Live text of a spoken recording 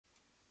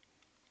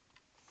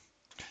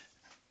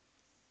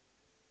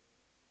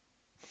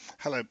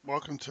Hello,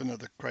 welcome to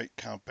another Great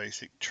Cow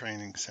Basic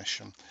training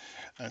session.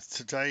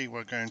 Today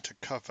we're going to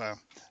cover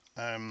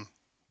and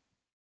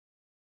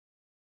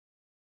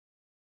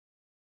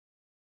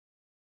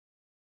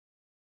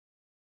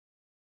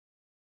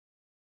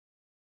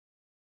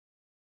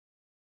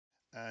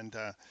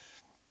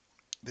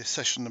this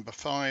session number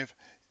 5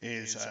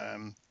 is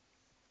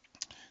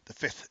the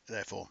fifth,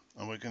 therefore,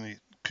 and we're going to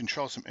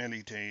control some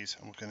LEDs,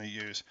 and we're going to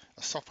use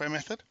a software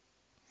method,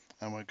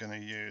 and we're going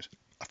to use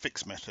a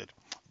fixed method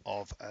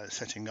of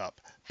setting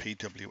up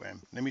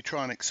PWM. Let me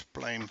try and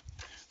explain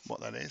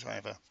what that is. I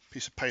have a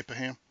piece of paper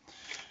here.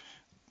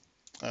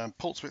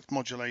 Pulse width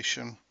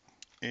modulation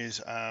is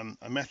a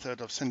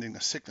method of sending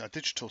a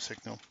digital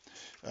signal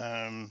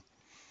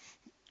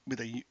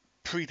with a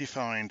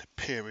predefined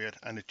period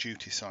and a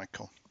duty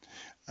cycle,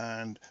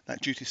 and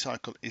that duty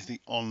cycle is the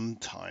on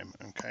time.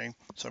 Okay,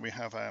 so we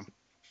have let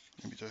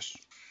me just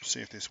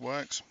see if this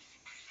works.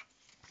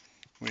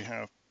 We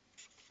have,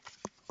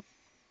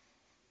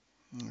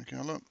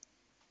 okay, look,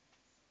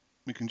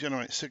 we can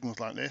generate signals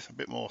like this, a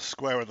bit more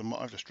squarer than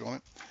what I've just drawn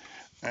it,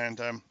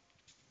 and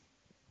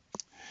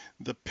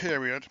the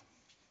period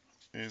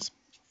is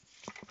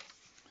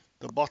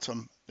the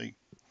bottom,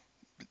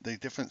 the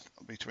difference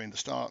between the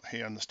start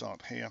here and the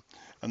start here,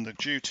 and the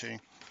duty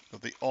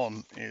of the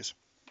on is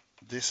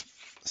this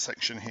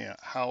section here,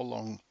 how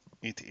long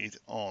it is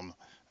on.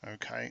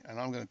 Okay, and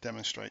I'm going to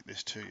demonstrate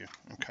this to you.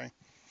 Okay,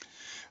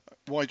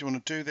 why do you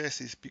want to do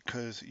this is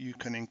because you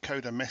can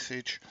encode a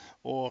message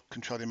or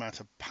control the amount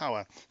of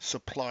power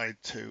supplied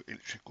to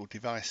electrical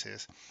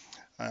devices.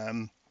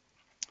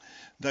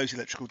 Those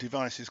electrical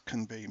devices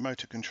can be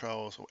motor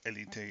controls or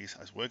LEDs,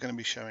 as we're going to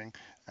be showing,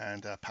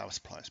 and power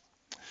supplies.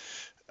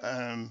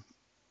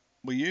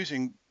 We're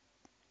using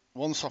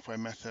one software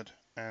method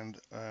and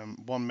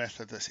one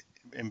method that's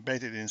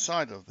embedded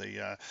inside of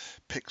the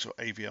PICs or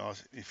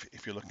AVRs,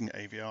 if you're looking at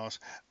AVRs,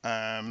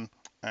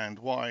 and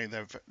why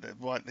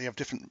they have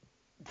different.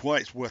 Why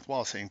it's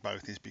worthwhile seeing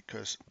both is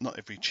because not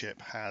every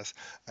chip has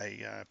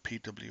a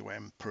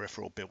PWM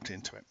peripheral built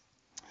into it.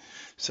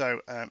 So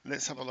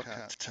let's have a look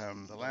at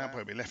the lab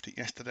where we left it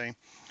yesterday.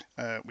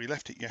 We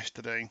left it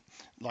yesterday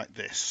like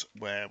this,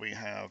 where we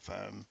have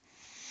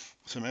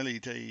some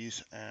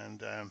LEDs,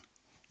 and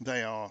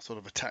they are sort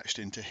of attached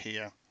into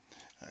here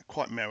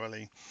quite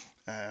merrily.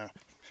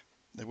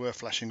 They were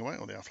flashing away,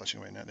 or they are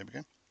flashing away now. There we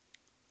go.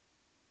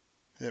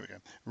 There we go.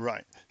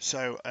 Right.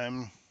 So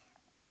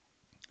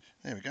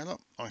there we go. Look,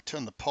 I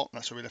turned the pot.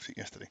 That's where we left it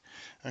yesterday.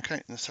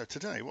 Okay. And so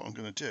today, what I'm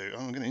going to do,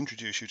 I'm going to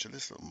introduce you to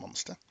this little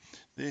monster.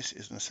 This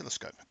is an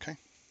oscilloscope. Okay.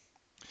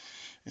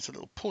 It's a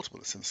little portable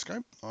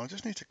oscilloscope. I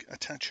just need to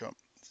attach up,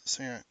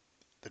 see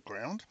the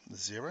ground, the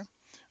 0,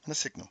 and a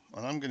signal.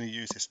 And I'm going to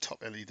use this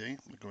top LED,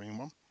 the green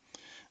one.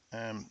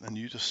 And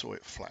you just saw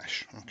it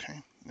flash.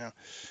 Okay, now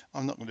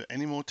I'm not going to do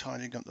any more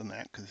tidying up than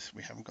that because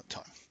we haven't got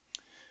time.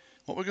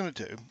 What we're going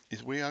to do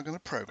is we are going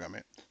to program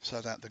it so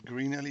that the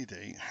green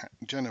LED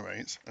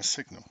generates a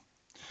signal,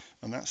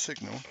 and that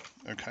signal,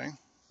 okay,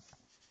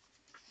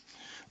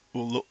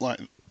 will look like,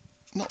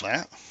 not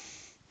that,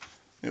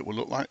 it will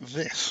look like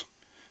this.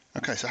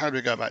 Okay, so how do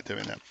we go about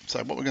doing that?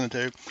 So what we're going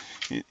to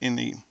do in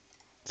the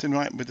thing,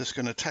 right, we're just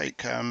going to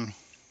take the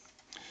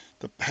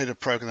header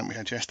program that we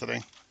had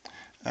yesterday,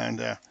 and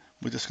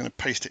we're just going to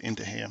paste it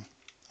into here,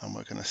 and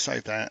we're going to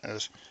save that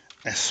as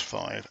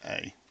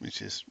S5A,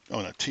 which is,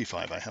 oh no,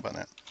 T5A, how about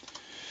that?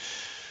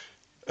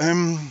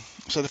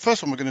 So the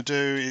first one we're going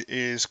to do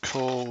is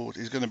going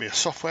to be a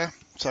software.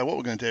 So what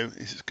we're going to do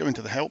is go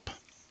into the help.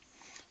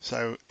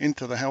 So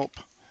into the help,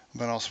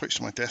 and then I'll switch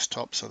to my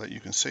desktop so that you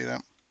can see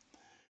that.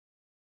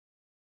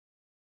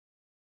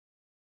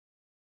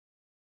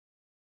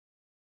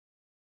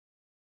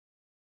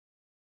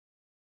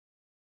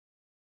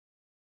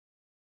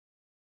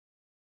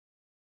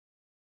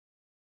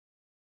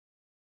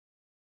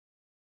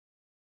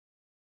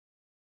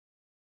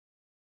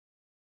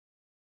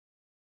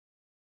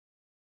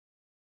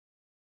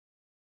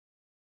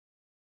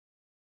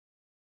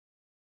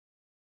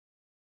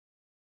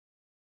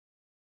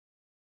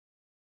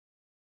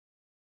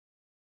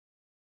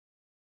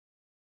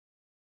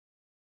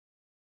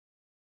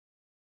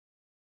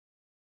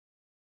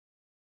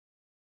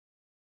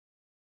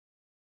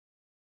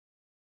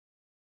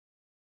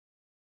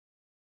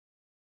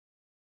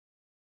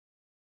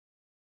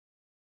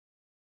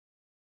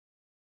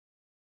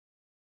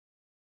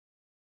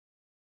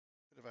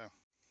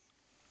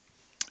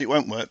 It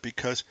won't work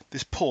because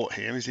this port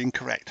here is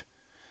incorrect.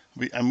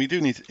 We do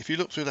need, if you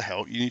look through the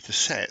help, you need to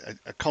set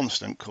a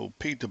constant called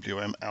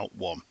PWM out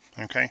 1.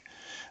 Okay,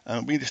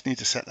 we just need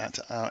to set that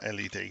to our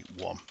LED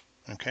 1.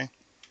 Okay,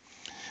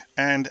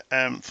 and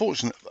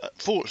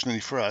fortunately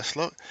for us,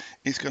 look,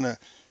 it's going to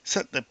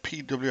set the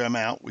PWM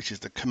out, which is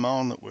the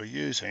command that we're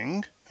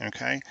using.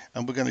 Okay,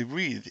 and we're going to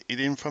read it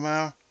in from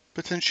our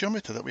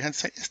potentiometer that we had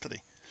set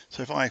yesterday.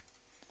 So if I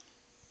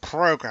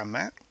program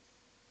that,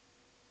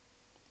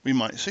 we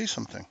might see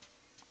something.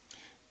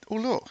 Oh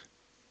look,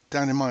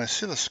 down in my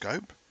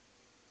oscilloscope,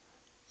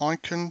 I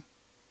can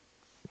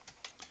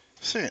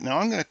see it. Now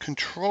I'm going to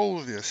control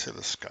the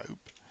oscilloscope,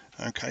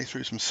 okay,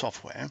 through some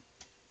software,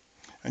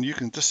 and you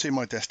can just see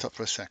my desktop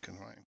for a second,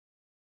 right?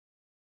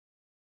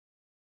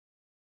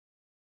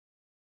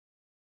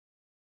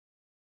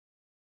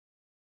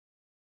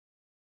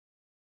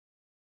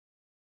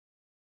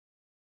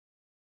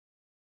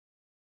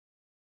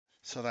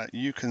 So that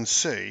you can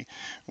see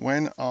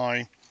when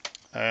I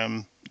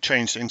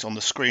change things on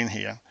the screen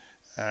here,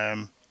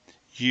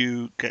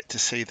 you get to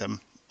see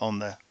them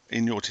on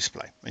in your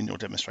display, in your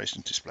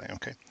demonstration display.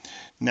 Okay.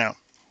 Now,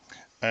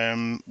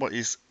 what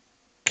is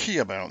key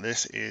about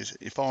this is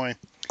if I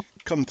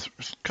come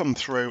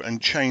through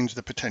and change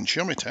the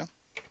potentiometer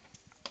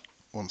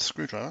on the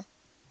screwdriver,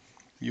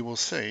 you will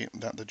see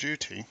that the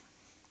duty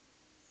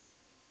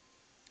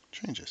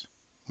changes.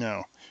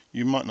 Now,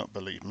 you might not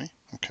believe me.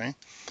 Okay.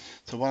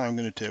 So what I'm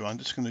going to do, I'm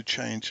just going to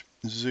change,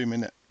 zoom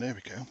in. There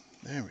we go.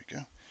 There we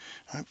go.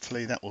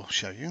 Hopefully that will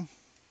show you.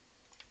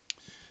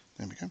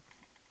 There we go.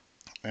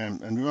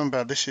 And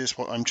remember, this is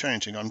what I'm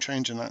changing. I'm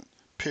changing that.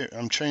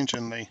 I'm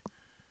changing the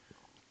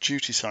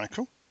duty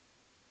cycle.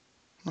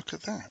 Look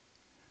at that.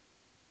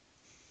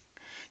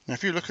 Now,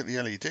 if you look at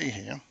the LED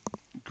here,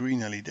 green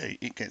LED,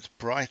 it gets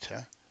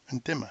brighter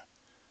and dimmer.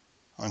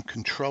 I'm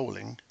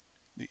controlling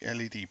the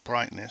LED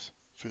brightness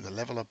through the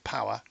level of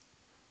power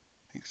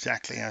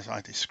exactly as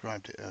I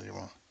described it earlier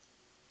on. And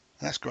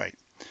that's great.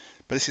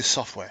 But this is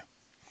software.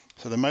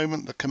 So the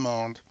moment the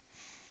command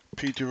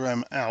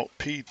PWM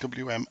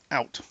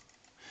out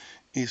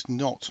is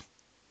not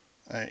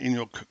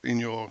in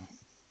your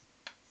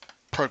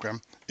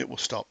program, it will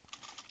stop.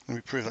 Let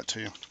me prove that to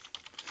you.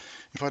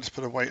 If I just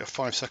put a wait of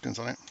 5 seconds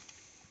on it,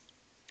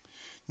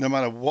 no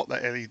matter what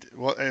that LED,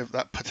 whatever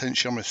that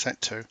potentiometer is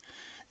set to,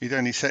 it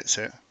only sets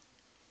it,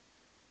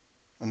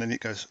 and then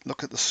it goes,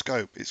 look at the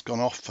scope, it's gone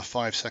off for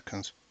 5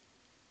 seconds.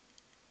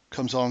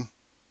 Comes on,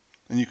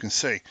 and you can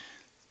see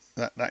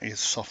that that is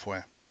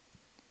software.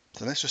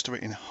 So let's just do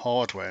it in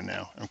hardware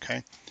now,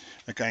 okay?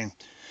 Again,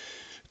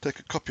 take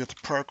a copy of the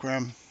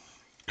program,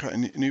 create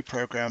a new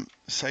program,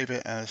 save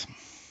it as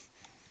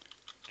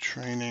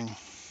training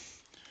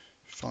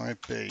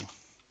 5B.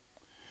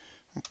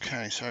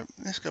 Okay, so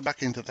let's go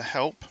back into the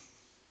help.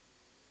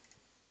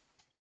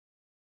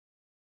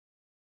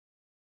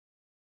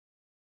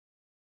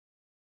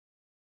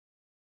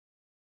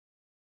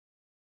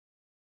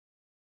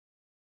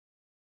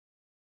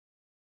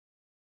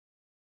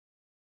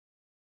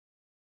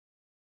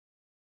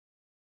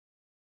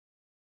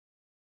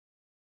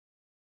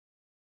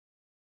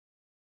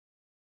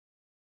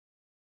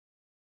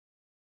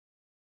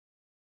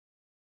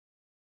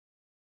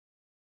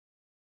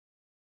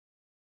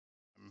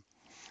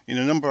 In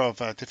a number of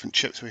different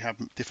chips, we have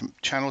different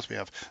channels. We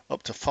have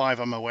up to 5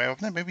 I'm aware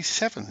of, no, maybe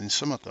 7 in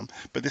some of them,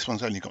 but this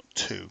one's only got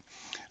 2,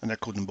 and they're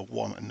called number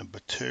 1 and number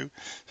 2.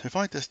 So if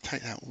I just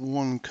take that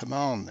one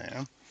command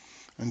there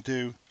and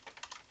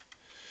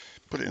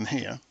put it in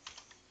here,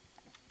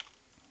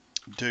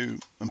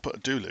 and put a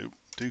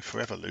do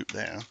forever loop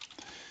there,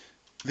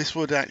 this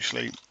would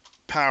actually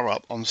power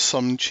up on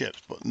some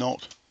chips, but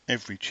not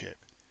every chip.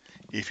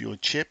 If your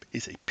chip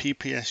is a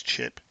PPS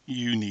chip,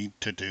 you need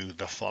to do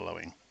the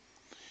following.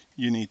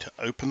 You need to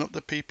open up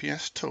the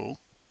PPS tool,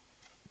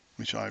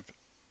 which I've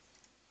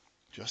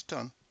just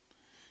done.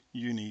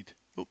 You need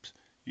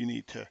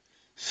to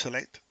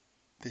select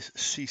this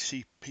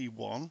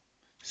CCP1.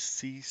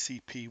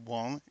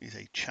 CCP1 is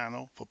a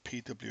channel for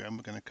PWM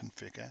we're going to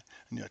configure,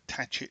 and you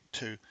attach it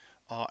to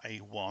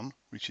RA1,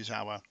 which is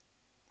our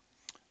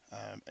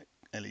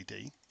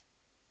LED.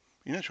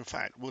 In actual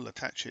fact, we'll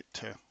attach it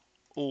to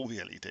all the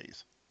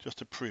LEDs just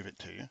to prove it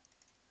to you.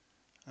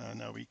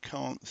 No, we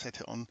can't set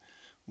it on.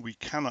 We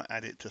cannot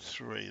add it to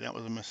 3. That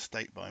was a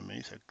mistake by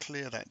me, so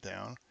clear that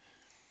down.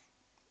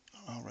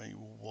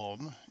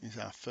 RA1 is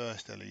our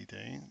first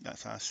LED.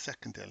 That's our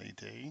second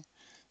LED.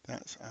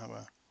 That's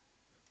our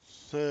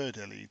third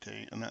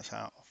LED, and that's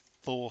our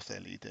fourth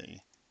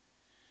LED.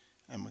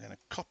 And we're going to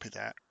copy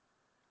that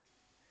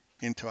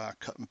into our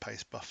cut and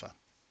paste buffer.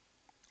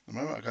 The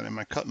moment I got in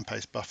my cut and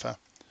paste buffer,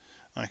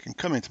 I can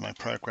come into my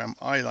program.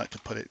 I like to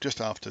put it just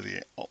after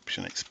the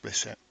option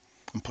explicit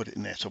and put it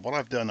in there. So what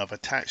I've done, I've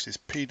attached this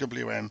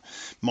PWM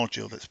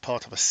module that's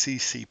part of a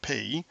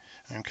CCP,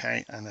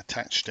 okay, and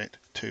attached it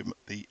to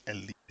the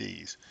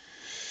LEDs.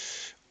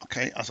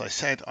 Okay, as I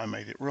said, I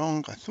made it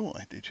wrong. I thought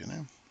I did, you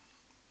know.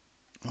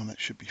 Oh,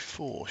 that should be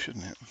 4,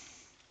 shouldn't it?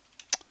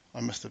 I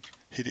must have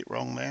hit it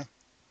wrong there.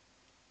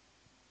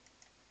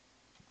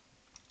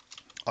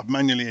 I've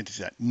manually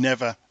edited that.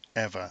 Never,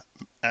 ever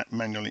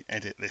manually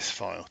edit this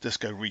file.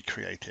 Just go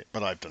recreate it,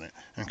 but I've done it,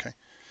 okay?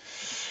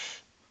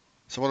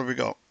 So what have we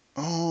got?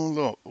 Oh,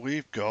 look,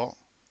 we've got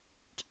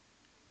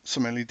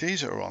some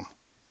LEDs that are on.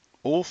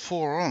 All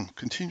 4 are on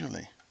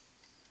continually.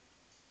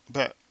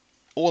 But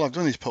all I've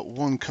done is put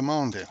one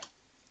command in.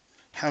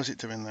 How's it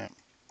doing that?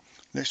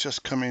 Let's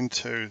just come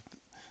into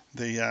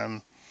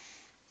the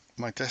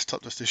my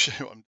desktop just to show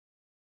you what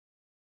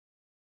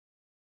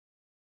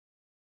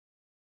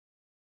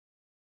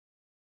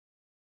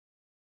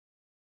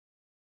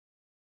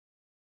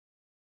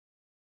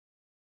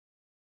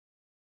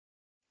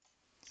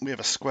I'm. we have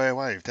a square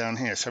wave down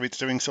here, so it's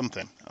doing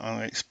something. I'm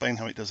going to explain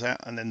how it does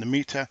that, and then the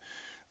meter,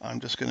 I'm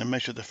just going to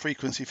measure the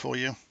frequency for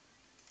you.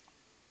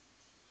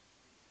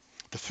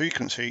 The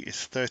frequency is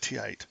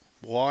 38.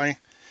 Why?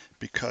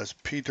 Because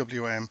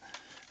PWM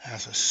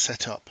has a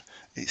setup.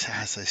 It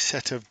has a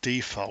set of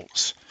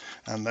defaults,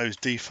 and those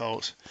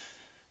defaults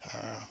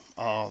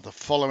are the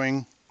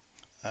following,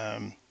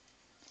 and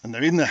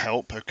they're in the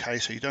help, okay,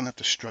 so you don't have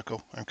to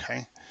struggle,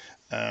 okay.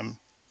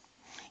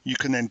 You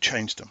can then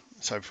change them.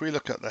 So if we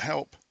look at the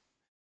help,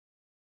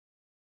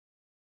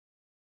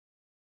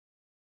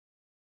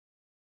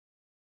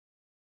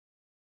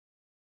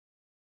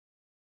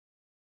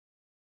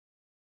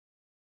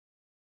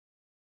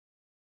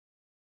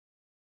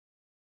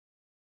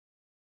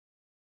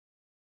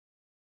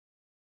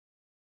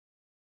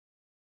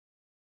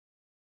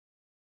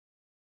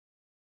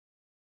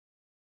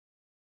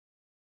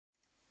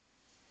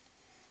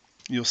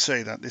 you'll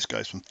see that this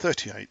goes from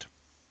 38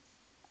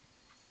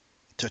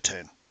 to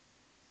 10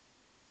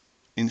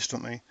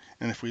 instantly.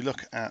 And if we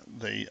look at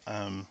the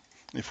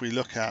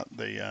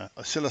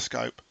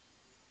oscilloscope,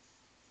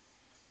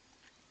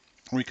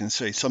 we can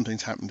see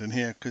something's happened in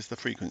here because the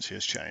frequency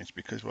has changed,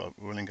 because we're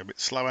running a bit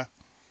slower.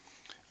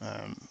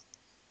 There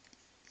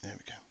we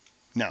go.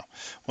 Now,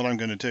 what I'm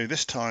going to do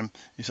this time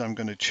is I'm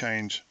going to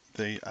change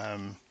the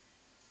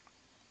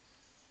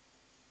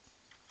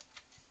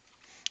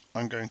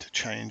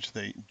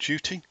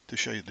duty to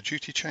show you the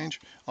duty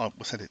change. I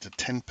will set it to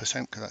 10%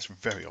 because that's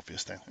very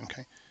obvious then,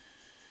 okay?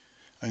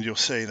 And you'll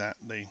see that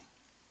the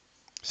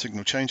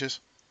signal changes,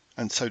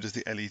 and so does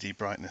the LED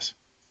brightness.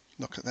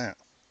 Look at that.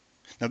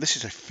 Now this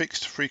is a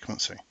fixed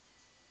frequency.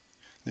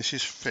 This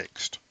is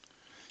fixed.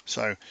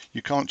 So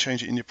you can't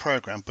change it in your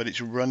program, but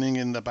it's running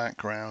in the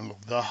background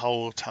the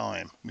whole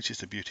time, which is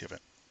the beauty of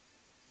it.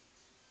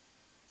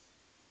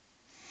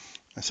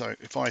 And so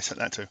if I set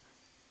that to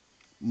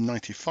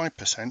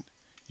 95%,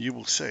 you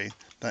will see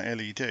that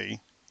LED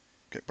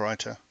get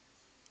brighter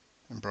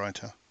and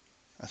brighter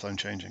as I'm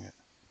changing it.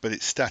 But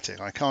it's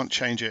static. I can't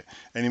change it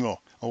anymore.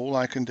 All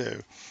I can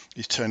do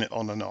is turn it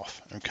on and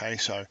off. Okay,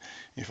 so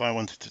if I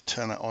wanted to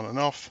turn that on and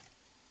off,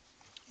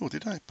 oh,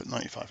 did I put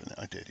 95 in it?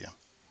 I did, yeah.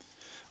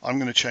 I'm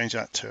going to change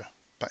that to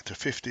back to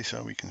 50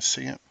 so we can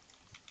see it.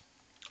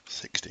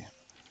 60.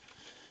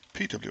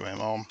 PWM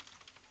on.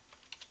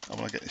 I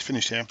want to get this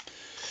finished here.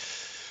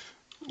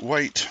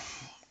 Wait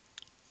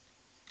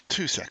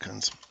 2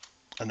 seconds,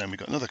 and then we've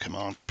got another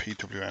command,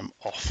 PWM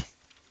off.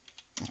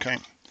 Okay,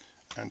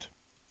 and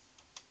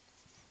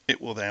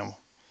it will then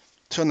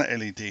turn that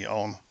LED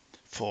on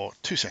for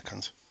 2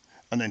 seconds,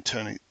 and then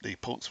turn the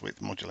pulse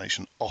width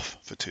modulation off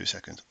for 2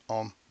 seconds.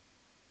 On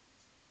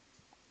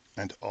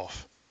and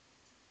off.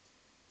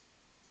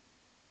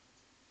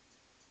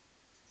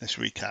 Let's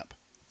recap.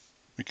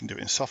 We can do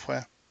it in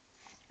software.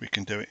 We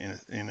can do it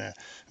in a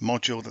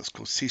module that's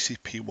called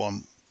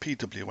CCP1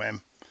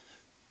 PWM,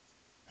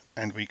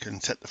 and we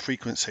can set the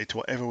frequency to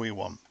whatever we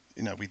want.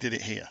 You know, we did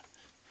it here.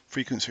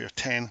 Frequency of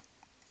 10,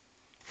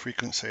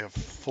 frequency of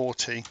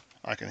 40.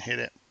 I can hit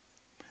it.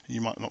 You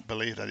might not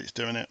believe that it's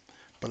doing it,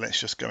 but let's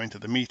just go into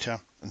the meter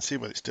and see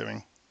what it's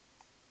doing.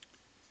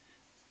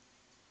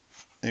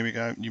 Here we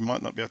go. You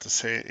might not be able to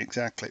see it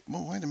exactly.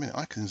 Well, wait a minute.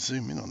 I can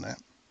zoom in on that.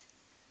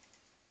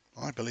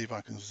 I believe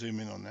I can zoom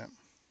in on that.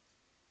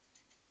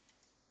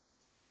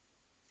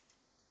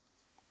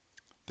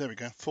 There we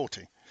go,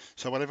 40.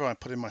 So whatever I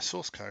put in my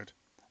source code,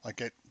 I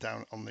get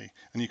down on the,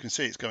 and you can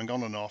see it's going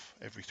on and off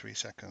every 3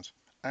 seconds.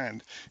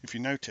 And if you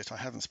notice, I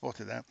haven't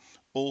spotted that,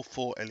 all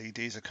 4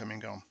 LEDs are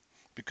coming on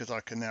because I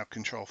can now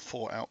control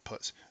 4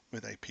 outputs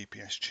with a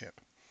PPS chip.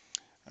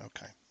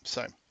 Okay,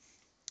 so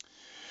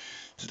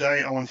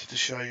today I wanted to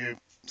show you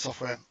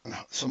software and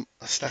some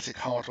static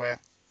hardware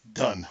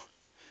done.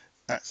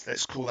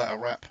 Let's call that a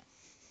wrap.